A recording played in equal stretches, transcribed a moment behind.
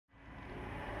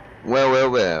Well, well,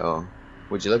 well.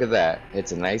 Would you look at that?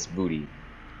 It's a nice booty.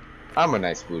 I'm a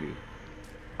nice booty.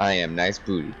 I am nice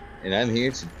booty. And I'm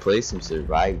here to play some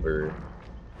Survivor.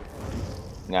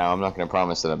 Now, I'm not going to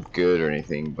promise that I'm good or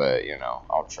anything, but, you know,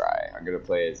 I'll try. I'm going to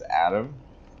play as Adam.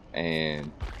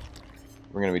 And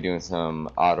we're going to be doing some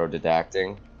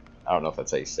autodidacting. I don't know if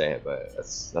that's how you say it, but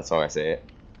that's how I say it.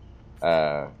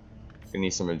 We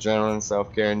need some adrenaline,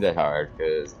 self-care, and dead hard,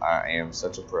 because I am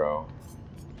such a pro.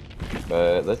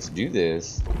 But let's do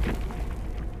this.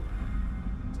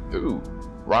 Ooh,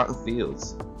 rotten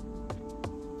fields.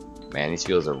 Man, these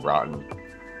fields are rotten.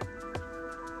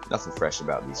 Nothing fresh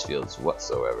about these fields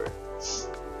whatsoever.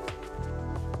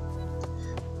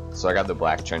 So I got the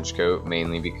black trench coat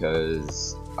mainly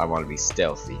because I want to be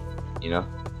stealthy, you know?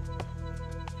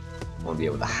 I want to be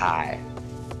able to hide.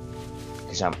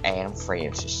 Because I'm Adam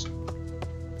Francis.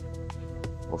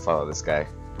 We'll follow this guy,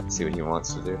 see what he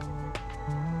wants to do.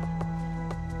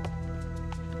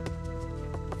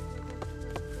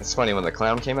 It's funny, when the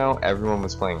clown came out, everyone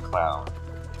was playing clown.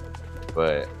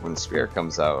 But when Spirit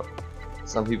comes out,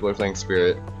 some people are playing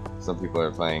Spirit, some people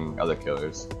are playing other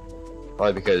killers.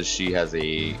 Probably because she has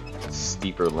a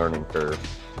steeper learning curve.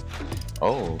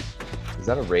 Oh, is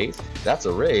that a wraith? That's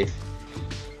a wraith.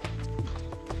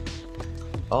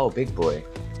 Oh, big boy.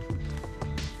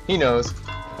 He knows.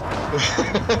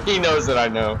 He knows that I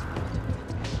know.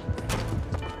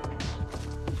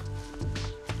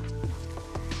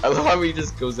 I love how he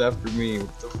just goes after me.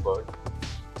 What the fuck?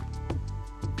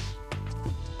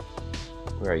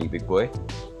 Where are you, big boy?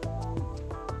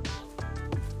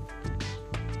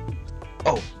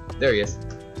 Oh, there he is.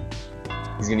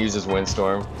 He's gonna use his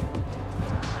windstorm.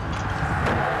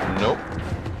 Nope.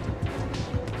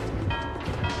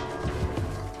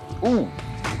 Ooh,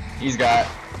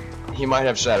 he might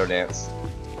have Shadow Dance.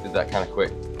 Did that kind of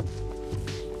quick.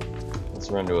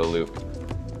 Let's run to a loop.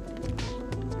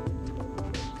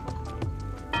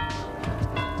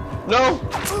 No!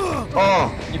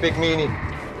 Oh, you big meanie.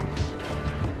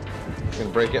 He's gonna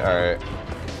break it? Alright.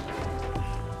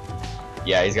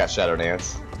 Yeah, he's got Shadow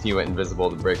Dance. He went invisible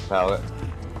to break the pallet.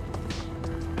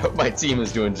 Hope my team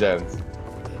is doing gems.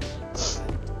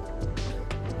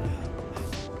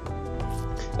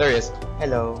 There he is.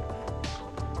 Hello.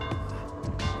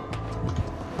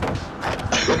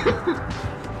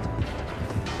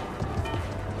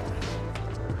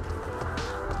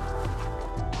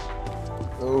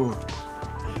 Ooh.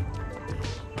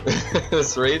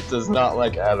 This wraith does not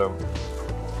like Adam.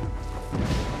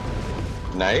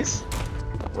 Nice.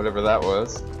 Whatever that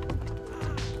was.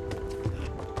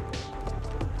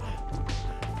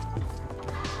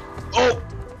 Oh!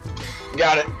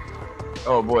 Got it.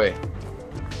 Oh boy.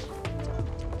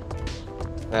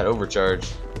 That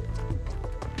overcharge.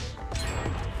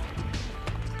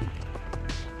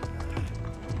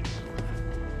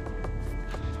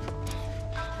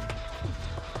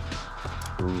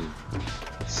 Ooh.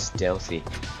 Stealthy.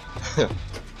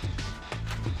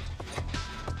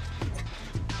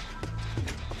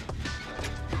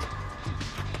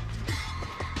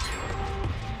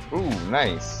 Ooh,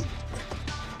 nice.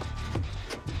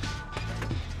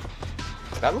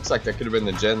 That looks like that could have been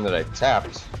the gen that I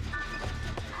tapped.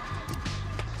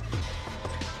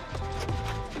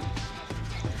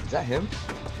 Is that him?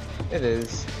 It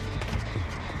is.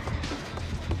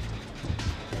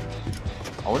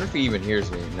 I wonder if he even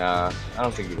hears me. Nah, I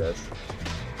don't think he does.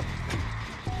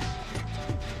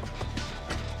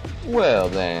 Well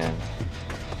then.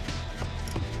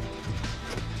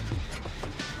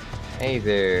 Hey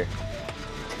there.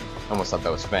 Almost thought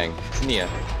that was Fang. It's Nia.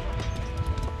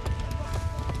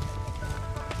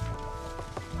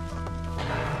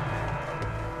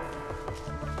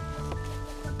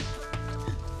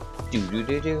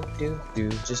 Do,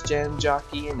 just gen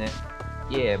jockeying it.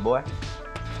 Yeah, boy.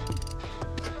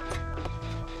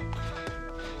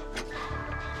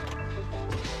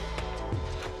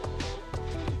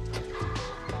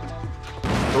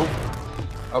 Oh,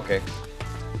 okay.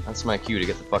 That's my cue to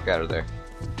get the fuck out of there.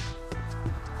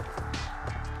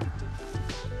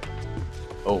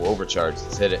 Oh, overcharge.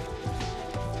 Let's hit it.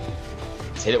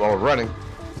 Let's hit it while we're running.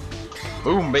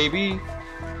 Boom, baby.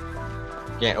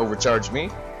 Can't overcharge me.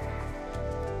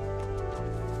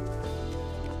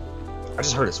 I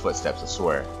just heard his footsteps, I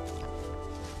swear.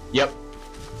 Yep.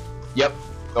 Yep.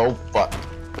 Oh, fuck.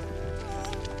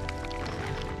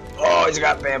 Oh, he's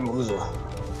got bamboozle.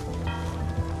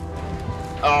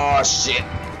 Oh, shit.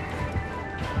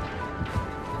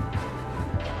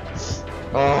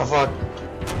 Oh, fuck.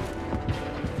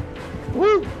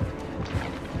 Woo!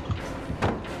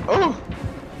 Oh!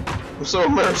 I'm so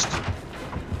immersed.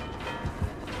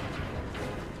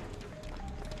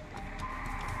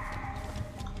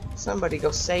 Somebody go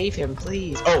save him,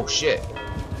 please. Oh, shit.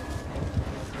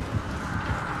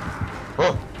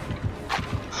 Oh.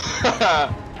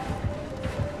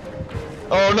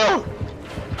 Oh, no.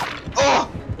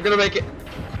 Oh, I'm gonna make it.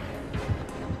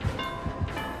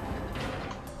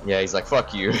 Yeah, he's like,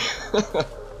 fuck you.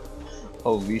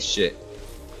 Holy shit.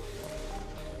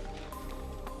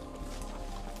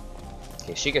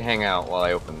 Okay, she can hang out while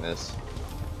I open this.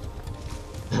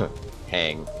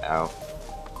 Hang out.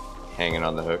 Hanging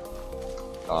on the hook.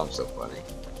 Oh, I'm so funny.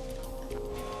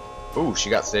 Ooh, she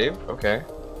got saved? Okay.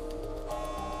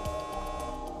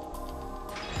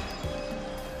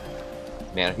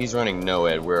 Man, if he's running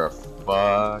no-ed, we're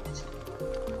fucked.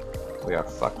 We are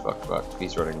fucked. If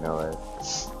he's running no-ed.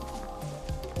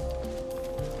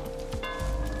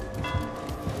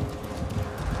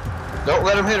 Don't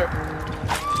let him hit her.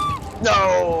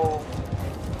 No!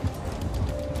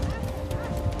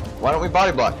 Why don't we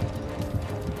body block?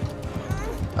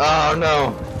 Oh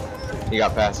no! He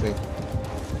got past me.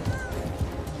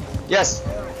 Yes!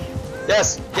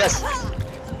 Yes! Yes!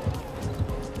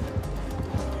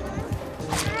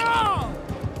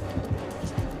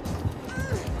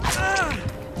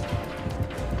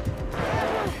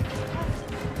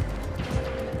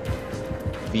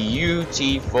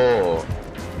 Beautiful.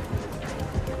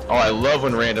 Oh, I love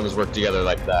when randoms work together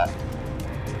like that.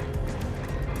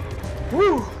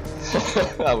 Woo!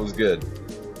 That was good.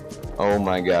 Oh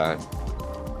my god.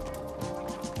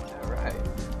 Alright.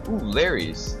 Ooh,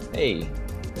 Larry's. Hey.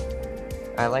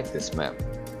 I like this map.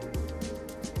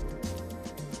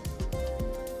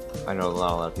 I know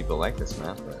not a lot of people like this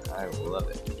map, but I love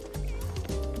it.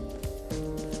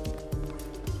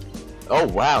 Oh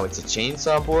wow, it's a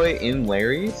chainsaw boy in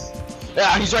Larry's?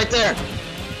 Yeah, he's right there!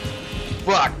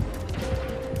 Fuck!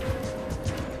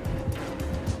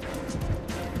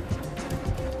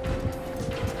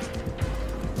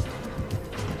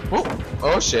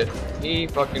 Oh shit. He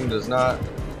fucking does not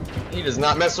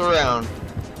mess around.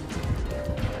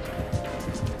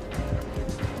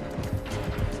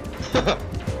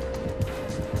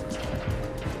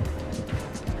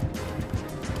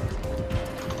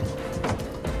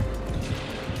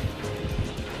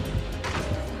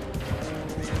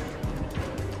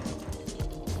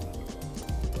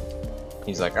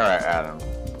 He's like, alright, Adam.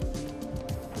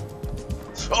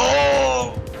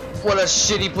 Oh! What a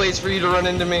shitty place for you to run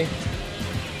into me.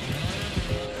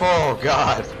 Oh,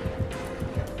 God.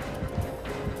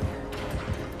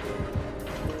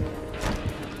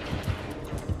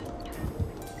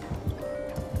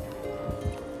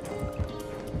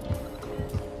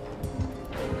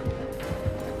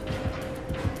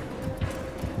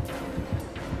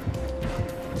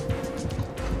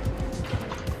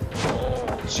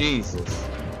 Jesus.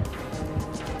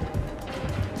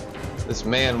 This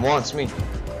man wants me.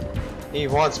 He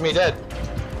wants me dead.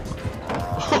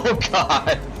 Oh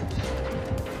god.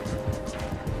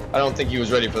 I don't think he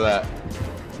was ready for that.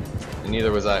 And neither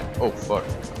was I. Oh fuck.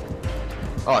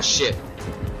 Oh shit.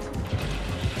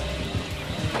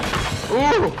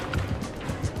 Ooh!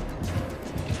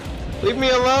 Leave me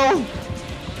alone!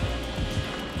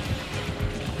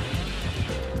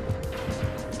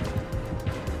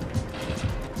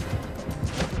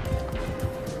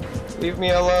 Leave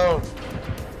me alone.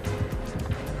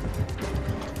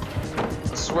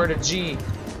 I swear to G.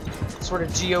 I swear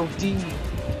to G-O-D.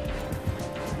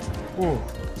 Ooh.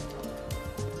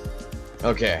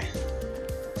 Okay.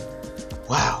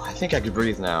 Wow, I think I could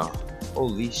breathe now.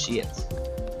 Holy shit.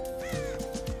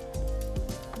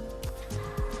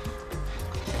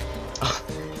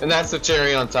 And that's the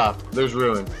cherry on top. There's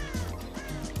ruin.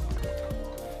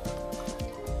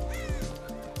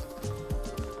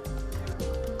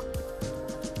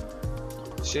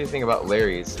 The shitty thing about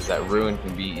Larry's is that ruin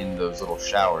can be in those little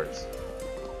showers.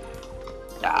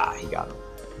 Ah, he got him.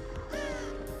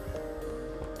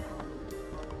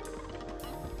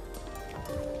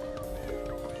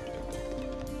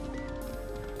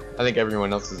 I think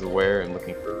everyone else is aware and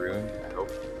looking for ruin. I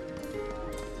hope.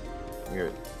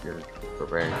 You're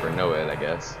preparing for Noah, I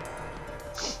guess.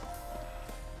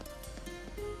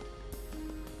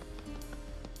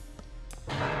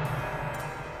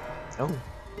 Oh,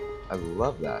 I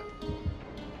love that.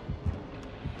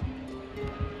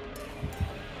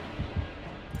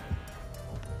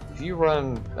 If you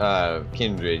run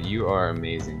Kindred, you are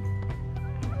amazing.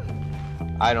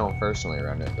 I don't personally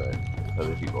run it, but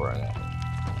other people run it.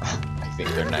 I think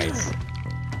they're nice.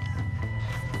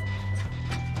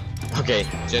 Okay,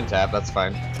 gen tap, that's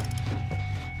fine.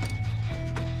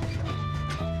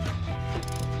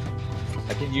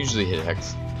 I can usually hit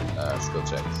hex skill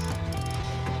checks.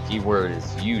 Keyword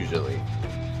is usually.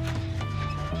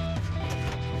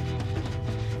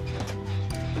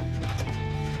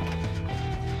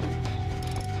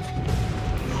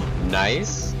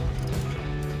 Nice.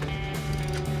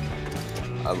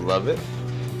 I love it.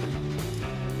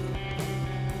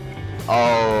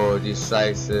 Oh,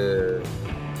 decisive.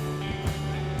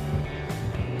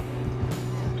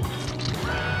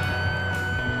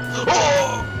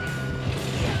 Oh!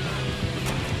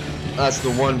 That's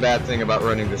the one bad thing about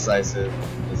running decisive,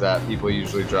 is that people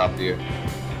usually drop you.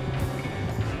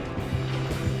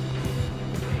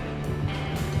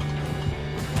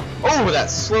 Oh,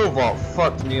 that slow vault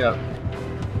fucked me up.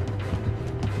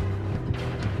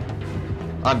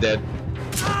 I'm dead.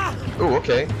 Oh,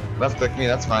 okay. Left click me,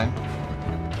 that's fine.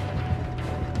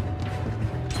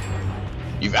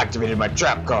 You've activated my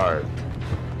trap card.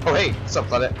 Oh, hey, what's up,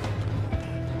 Claudette?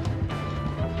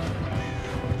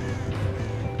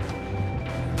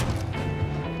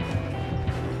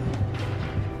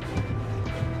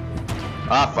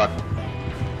 Ah, fuck.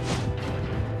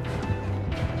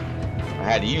 I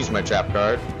had to use my trap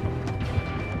card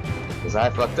because I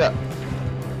fucked up.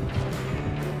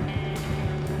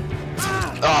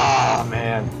 Oh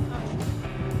man,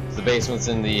 the basement's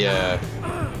in the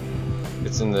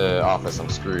it's in the office. I'm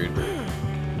screwed.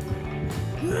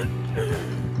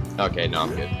 Okay, no,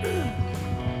 I'm good.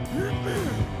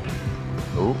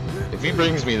 Ooh, if he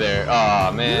brings me there,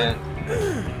 oh man,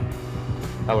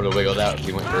 I would have wiggled out if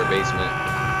he went for a basement.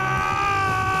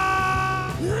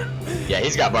 Yeah,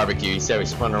 he's got barbecue. He said we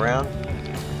spun around.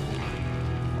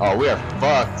 Oh, we are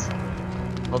fucked.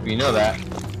 Hope you know that.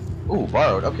 Ooh,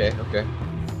 borrowed. Okay, okay.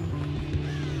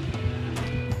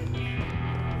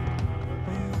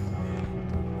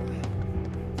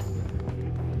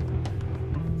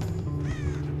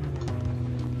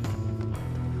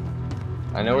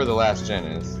 I know where the last gen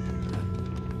is.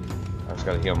 I just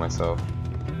gotta heal myself.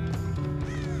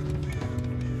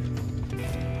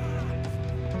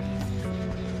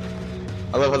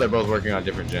 I love how they're both working on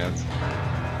different gens.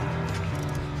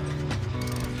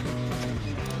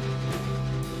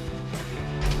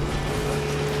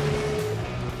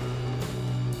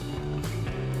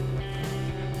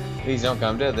 Please don't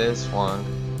come to this one.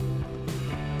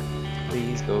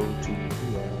 Please go to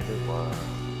the other one.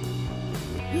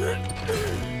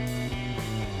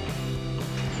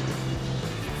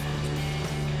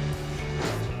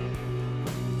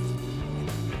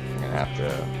 I'm gonna have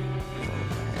to.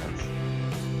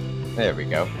 There we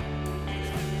go.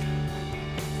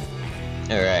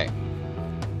 Alright.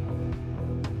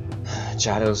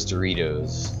 Chatos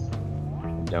Doritos.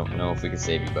 Don't know if we can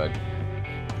save you, bud.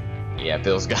 Yeah,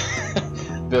 Bill's got.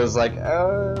 Bill's like,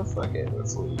 oh, fuck it,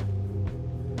 let's leave.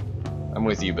 I'm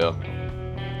with you, Bill.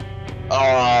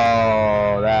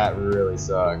 Oh, that really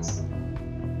sucks.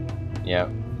 Yep,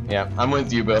 yep, I'm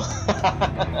with you, Bill.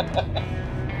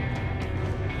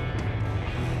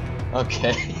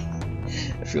 Okay.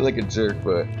 I feel like a jerk,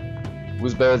 but it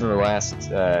was better than the last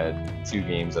 2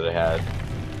 games that I had.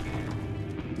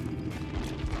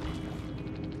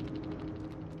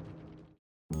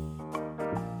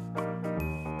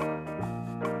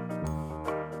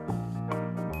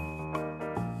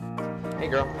 Hey,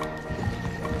 girl.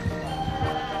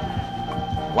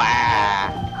 Wow.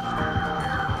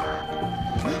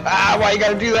 Ah, why you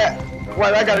gotta do that? Why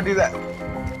did I gotta do that?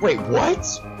 Wait, what?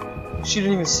 She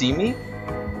didn't even see me?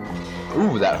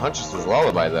 Ooh, that Huntress's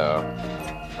lullaby though.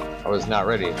 I was not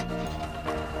ready.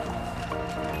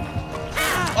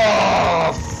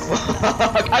 Oh,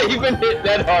 fuck! I even hit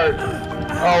that hard.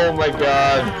 Oh my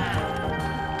god.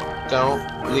 Don't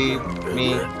leave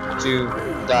me to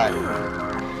die.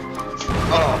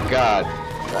 Oh god.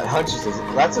 That Huntress is.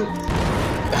 That's a.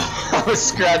 I was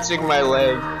scratching my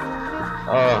leg.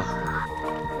 Oh.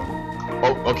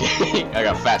 Oh, okay. I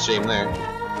got fat shame there.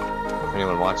 If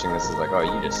anyone watching this is like, oh,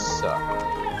 you just suck.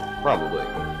 Probably.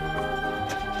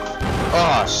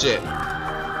 Oh, shit.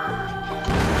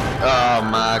 Oh,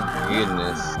 my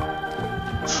goodness.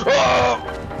 Oh!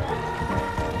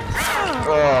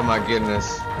 Oh, my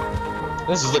goodness.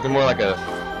 This is looking more like a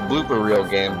blooper reel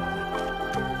game.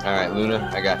 Alright,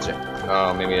 Luna, I gotcha.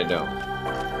 Oh, maybe I don't.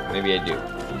 Maybe I do.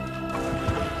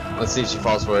 Let's see if she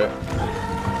falls for it.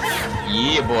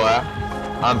 Yeah, boy.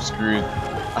 I'm screwed.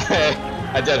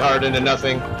 I dead hard into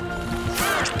nothing.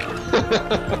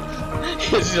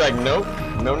 She's like, nope,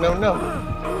 no, no, no.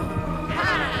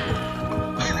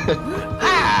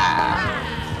 Ah!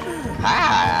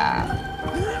 Ah!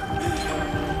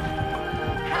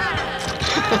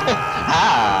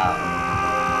 Ah!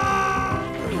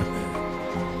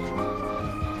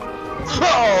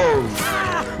 Oh!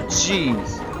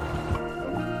 Jeez.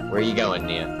 Where are you going,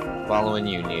 Nia? Following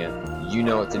you, Nia. You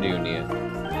know what to do, Nia.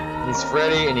 He's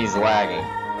Freddy and he's lagging.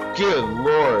 Good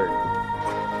lord.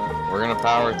 We're gonna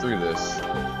power through this.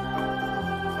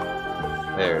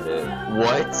 There it is.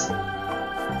 What?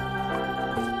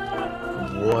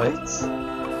 What?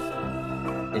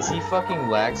 Is he fucking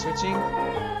lag switching?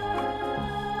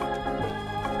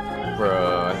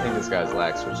 Bro, I think this guy's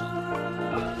lag switching.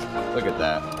 Look at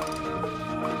that.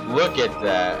 Look at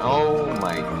that. Oh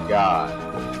my god.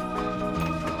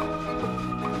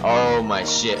 Oh my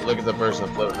shit. Look at the person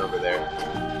floating over there.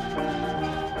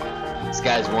 This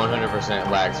guy's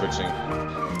 100% lag switching.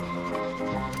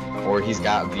 Or he's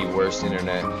got the worst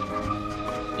internet.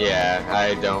 Yeah,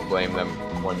 I don't blame them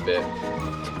one bit.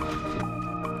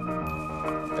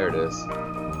 There it is.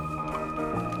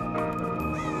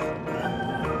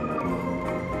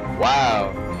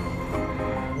 Wow.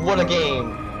 What a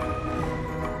game.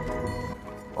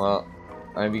 Well,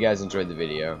 I hope you guys enjoyed the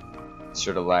video. Be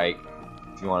sure to like.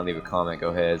 If you want to leave a comment, go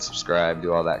ahead, subscribe,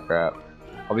 do all that crap.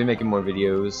 I'll be making more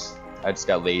videos. I just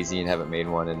got lazy and haven't made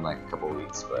one in like a couple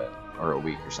weeks, or a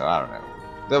week or so, I don't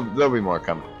know. There'll be more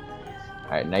coming.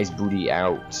 Alright, nice booty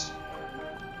out.